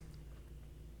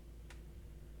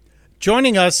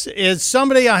Joining us is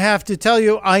somebody I have to tell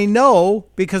you I know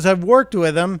because I've worked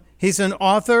with him. He's an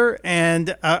author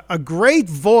and a great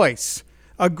voice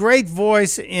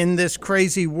in this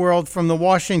crazy world. From the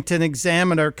Washington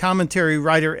Examiner, commentary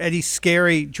writer Eddie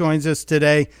Scarry joins us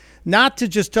today, not to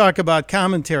just talk about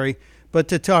commentary, but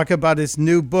to talk about his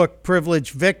new book,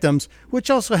 Privileged Victims, which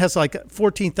also has like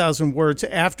 14,000 words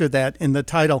after that in the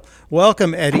title.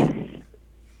 Welcome, Eddie.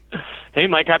 Hey,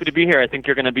 Mike, happy to be here. I think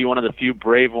you're going to be one of the few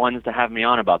brave ones to have me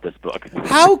on about this book.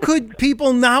 How could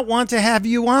people not want to have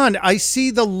you on? I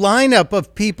see the lineup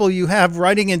of people you have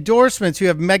writing endorsements. You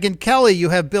have Megyn Kelly, you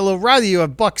have Bill O'Reilly, you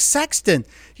have Buck Sexton.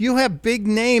 You have big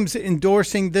names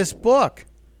endorsing this book.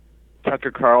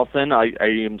 Tucker Carlson, I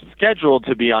am scheduled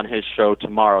to be on his show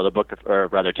tomorrow,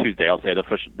 Tuesday. I'll say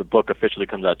the book officially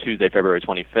comes out Tuesday, February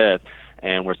 25th,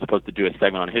 and we're supposed to do a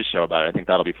segment on his show about it. I think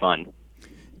that'll be fun.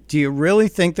 Do you really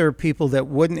think there are people that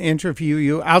wouldn't interview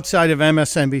you outside of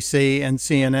MSNBC and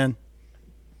CNN?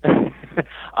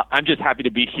 I'm just happy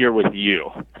to be here with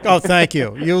you. Oh, thank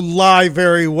you. You lie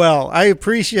very well. I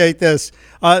appreciate this.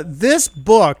 This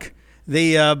book,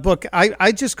 the book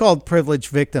I just called Privileged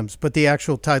Victims, but the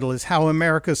actual title is How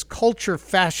America's Culture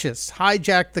Fascists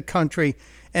Hijacked the Country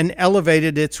and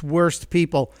Elevated Its Worst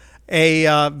People.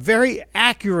 A very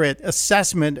accurate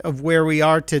assessment of where we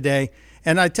are today.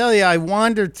 And I tell you, I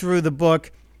wandered through the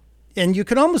book, and you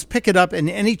can almost pick it up in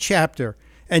any chapter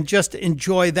and just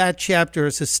enjoy that chapter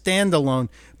as a standalone.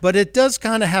 But it does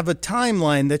kind of have a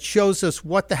timeline that shows us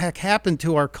what the heck happened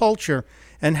to our culture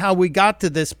and how we got to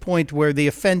this point where the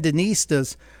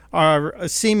offendinistas are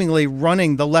seemingly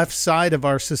running the left side of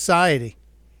our society.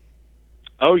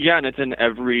 Oh, yeah, and it's in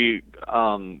every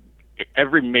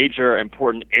major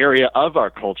important area of our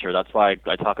culture. That's why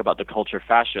I talk about the culture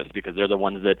fascists, because they're the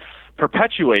ones that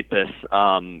perpetuate this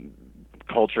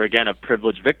culture, again, of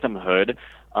privileged victimhood.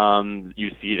 You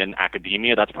see it in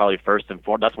academia. That's probably first and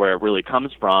foremost. That's where it really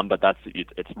comes from, but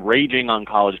it's raging on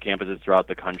college campuses throughout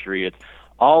the country. It's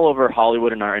all over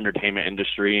Hollywood and our entertainment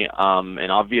industry,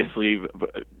 and obviously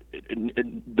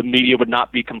the media would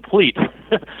not be complete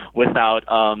without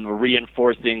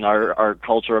reinforcing our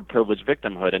culture of privileged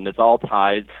victimhood, and it's all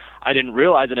ties. I didn't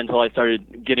realize it until I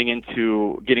started getting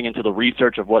into the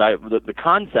research of the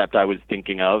concept I was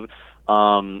thinking of,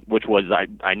 which was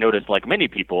I noticed, like many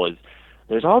people, is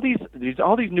there's all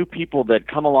these new people that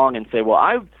come along and say, well,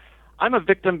 I'm a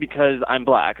victim because I'm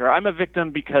black, or I'm a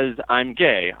victim because I'm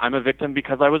gay, I'm a victim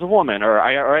because I was a woman, or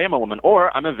I am a woman,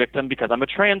 or I'm a victim because I'm a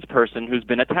trans person who's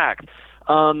been attacked.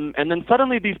 And then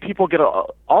suddenly these people get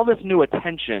all this new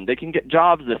attention. They can get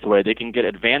jobs this way. They can get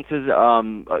advances.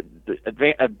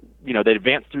 They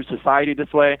advance through society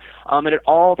this way. And it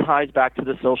all ties back to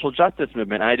the social justice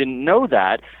movement. And I didn't know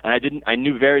that, and I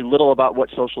knew very little about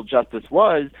what social justice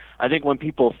was. I think when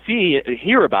people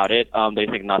hear about it, they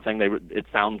think nothing. It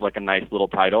sounds like a nice little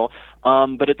title.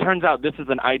 But it turns out this is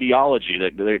an ideology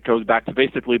that goes back to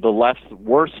basically the left's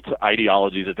worst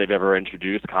ideologies that they've ever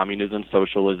introduced: communism,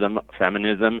 socialism,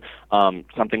 feminism,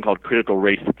 something called critical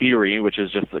race theory, which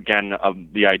is just, again,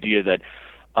 the idea that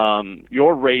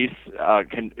your race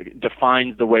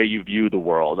defines the way you view the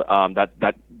world.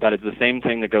 That is the same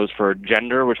thing that goes for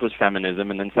gender, which was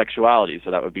feminism, and then sexuality. So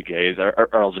that would be gays, or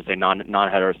I'll just say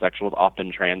non-heterosexuals,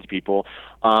 often trans people.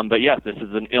 But yes, this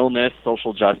is an illness,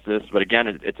 social justice. But again,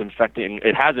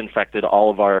 it has infected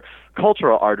all of our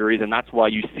cultural arteries, and that's why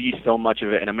you see so much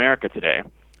of it in America today.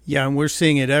 Yeah, and we're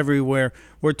seeing it everywhere.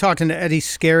 We're talking to Eddie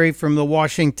Scarry from the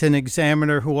Washington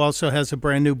Examiner, who also has a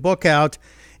brand new book out,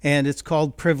 and it's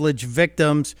called Privileged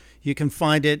Victims. You can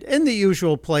find it in the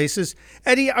usual places.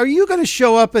 Eddie, are you going to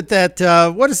show up at that,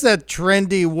 what is that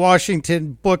trendy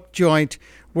Washington book joint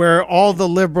where all the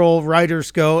liberal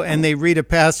writers go and they read a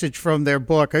passage from their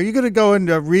book? Are you going to go and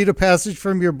read a passage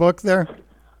from your book there?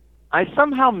 I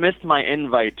somehow missed my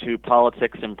invite to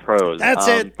Politics and Prose. That's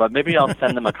it. But maybe I'll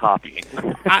send them a copy.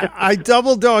 I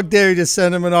double dog dare you to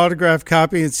send them an autographed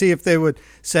copy and see if they would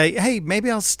say, hey,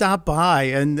 maybe I'll stop by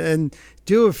and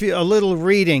do a little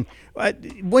reading.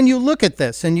 When you look at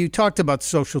this, and you talked about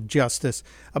social justice,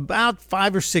 about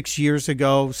 5 or 6 years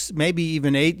ago, maybe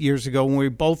even 8 years ago, when we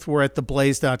both were at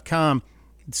theblaze.com,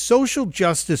 social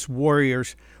justice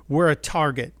warriors were a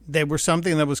target. They were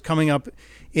something that was coming up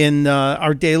in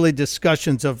our daily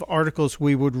discussions of articles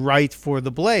we would write for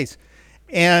The Blaze.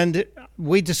 And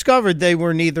we discovered they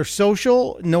were neither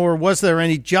social nor was there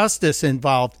any justice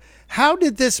involved. How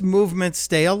did this movement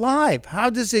stay alive? How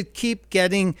does it keep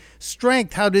getting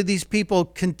strength? How do these people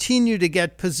continue to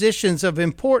get positions of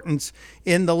importance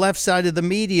in the left side of the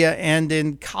media and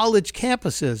in college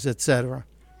campuses, et cetera?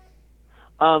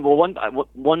 Well,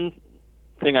 one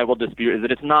thing I will dispute is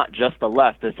that it's not just the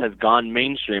left. This has gone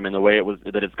mainstream, and the way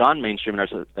it's gone mainstream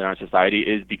in our society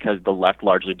is because the left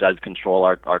largely does control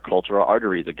our cultural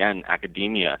arteries. Again,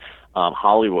 academia,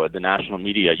 Hollywood, the national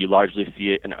media. You largely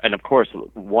see it, and of course,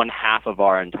 one half of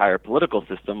our entire political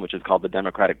system, which is called the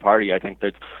Democratic Party. I think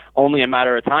that's only a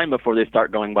matter of time before they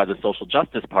start going by the Social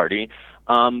Justice Party.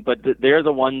 But they're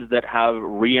the ones that have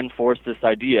reinforced this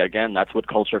idea. Again, that's what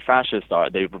culture fascists are.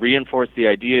 They've reinforced the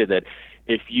idea that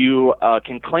if you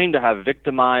can claim to have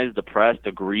victimized, oppressed,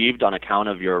 aggrieved on account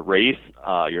of your race,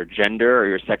 your gender, or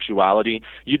your sexuality,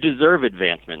 you deserve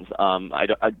advancements.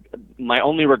 My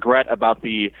only regret about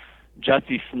the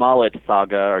Jussie Smollett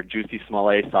saga or Juicy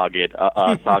Smollett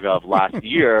saga of last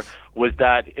year was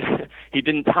that he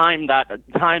didn't time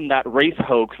that race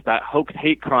hoax, that hoax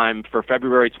hate crime for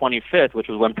February 25th, which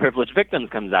was when Privileged Victims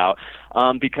comes out,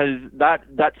 because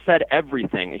that said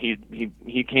everything.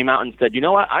 He came out and said, you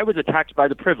know what, I was attacked by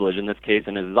the privilege in this case,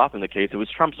 and as is often the case, it was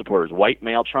Trump supporters, white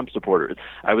male Trump supporters.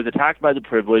 I was attacked by the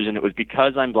privilege, and it was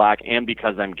because I'm black and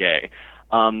because I'm gay.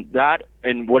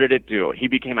 And what did it do? He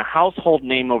became a household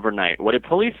name overnight. What did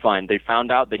police find? They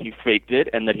found out that he faked it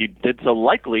and that he did so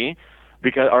likely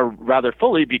because, or rather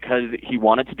fully, because he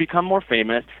wanted to become more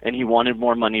famous and he wanted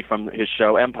more money from his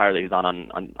show Empire that he's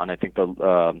on I think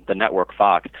the network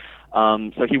Fox.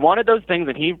 So he wanted those things,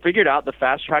 and he figured out the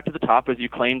fast track to the top is you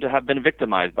claim to have been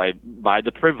victimized by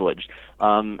the privileged.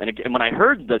 And when I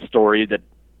heard the story that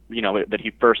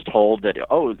he first told that,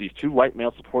 these two white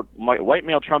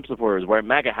male Trump supporters wear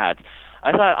MAGA hats,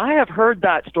 I thought, I have heard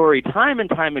that story time and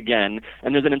time again,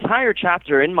 and there's an entire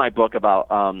chapter in my book about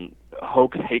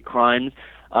hoax hate crimes,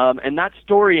 and that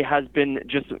story has been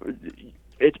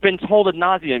it's been told ad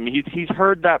nauseum. He's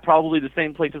heard that probably the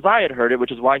same places I had heard it,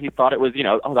 which is why he thought it was,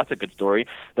 that's a good story.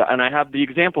 And I have the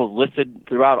examples listed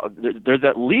throughout. There's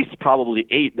at least probably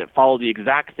 8 that follow the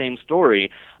exact same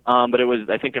story. But it was,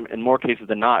 I think in more cases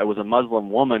than not, it was a Muslim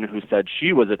woman who said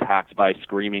she was attacked by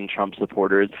screaming Trump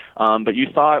supporters. But you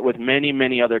saw it with many,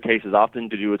 many other cases, often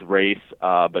to do with race,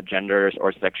 but gender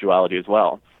or sexuality as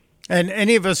well. And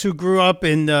any of us who grew up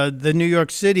in the New York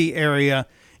City area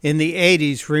in the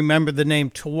 80s remember the name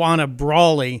Tawana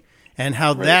Brawley and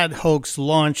how that hoax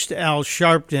launched Al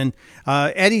Sharpton.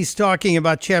 Eddie's talking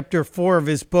about chapter 4 of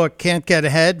his book, Can't Get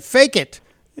Ahead, Fake It,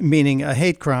 meaning a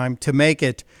hate crime, to make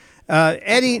it.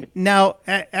 Eddie, now,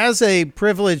 as a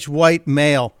privileged white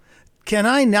male, can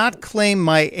I not claim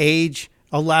my age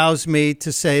allows me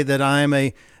to say that I'm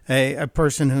a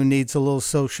person who needs a little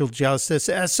social justice?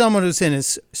 As someone who's in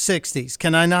his 60s,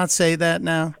 can I not say that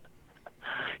now?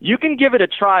 You can give it a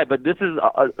try, but this is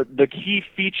the key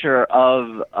feature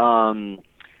of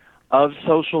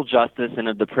social justice and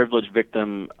of the privileged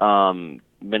victim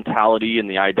mentality and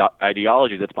the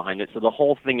ideology that's behind it. So the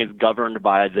whole thing is governed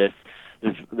by this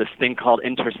thing called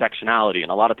intersectionality, and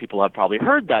a lot of people have probably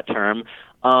heard that term.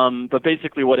 But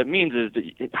basically, what it means is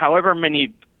that however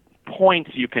many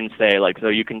points you can say, like, so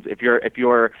you can, if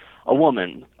you're a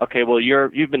woman, okay, well,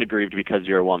 you've been aggrieved because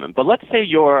you're a woman. But let's say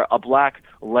you're a black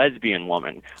lesbian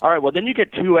woman. All right, well, then you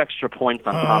get 2 extra points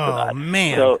on top of that. Oh,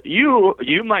 man. So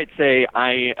you might say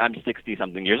I'm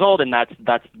 60-something years old, and that's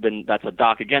a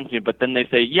dock against you. But then they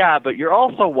say, yeah, but you're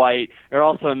also white, you're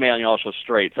also a male, and you're also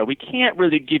straight. So we can't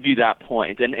really give you that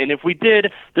point. And if we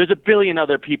did, there's a billion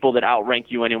other people that outrank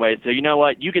you anyway. So you know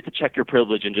what? You get to check your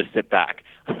privilege and just sit back.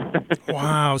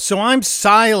 Wow. So I'm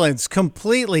silenced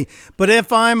completely. But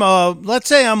if let's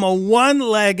say I'm a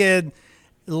one-legged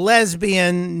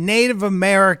lesbian, Native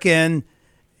American,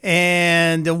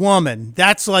 and a woman,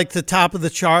 that's like the top of the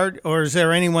chart? Or is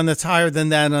there anyone that's higher than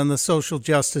that on the social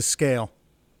justice scale?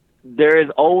 There is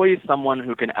always someone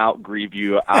who can out-grieve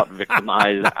you,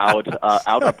 out-victimize,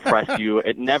 out-oppress you.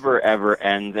 It never, ever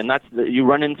ends. And you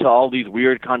run into all these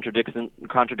weird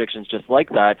contradictions just like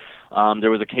that.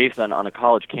 There was a case on a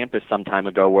college campus some time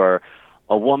ago where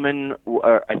a woman,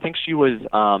 I think she was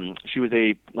a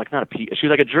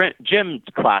gym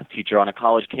class teacher on a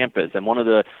college campus, and one of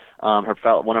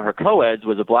her co-eds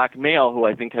was a black male who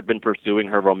I think had been pursuing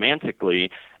her romantically,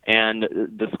 and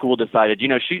the school decided,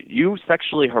 you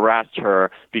sexually harassed her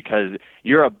because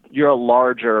you're a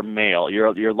larger male,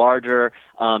 you're larger,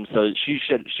 so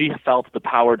she felt the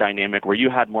power dynamic where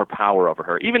you had more power over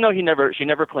her, even though she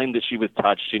never claimed that she was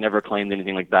touched, she never claimed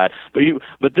anything like that,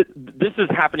 but this is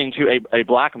happening to a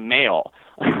black male.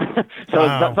 So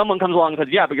wow. Someone comes along and says,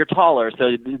 yeah, but you're taller,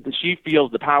 so she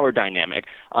feels the power dynamic.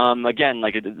 Again,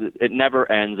 like it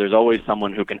never ends. There's always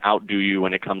someone who can outdo you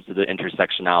when it comes to the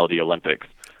intersectionality Olympics.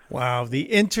 Wow, the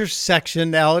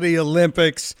intersectionality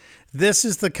Olympics. This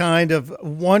is the kind of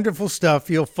wonderful stuff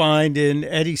you'll find in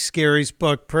Eddie Scarry's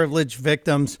book, Privileged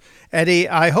Victims. Eddie,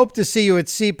 I hope to see you at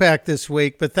CPAC this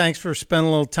week, but thanks for spending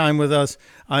a little time with us.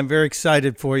 I'm very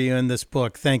excited for you in this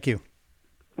book. Thank you.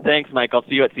 Thanks, Mike. I'll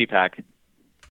see you at CPAC.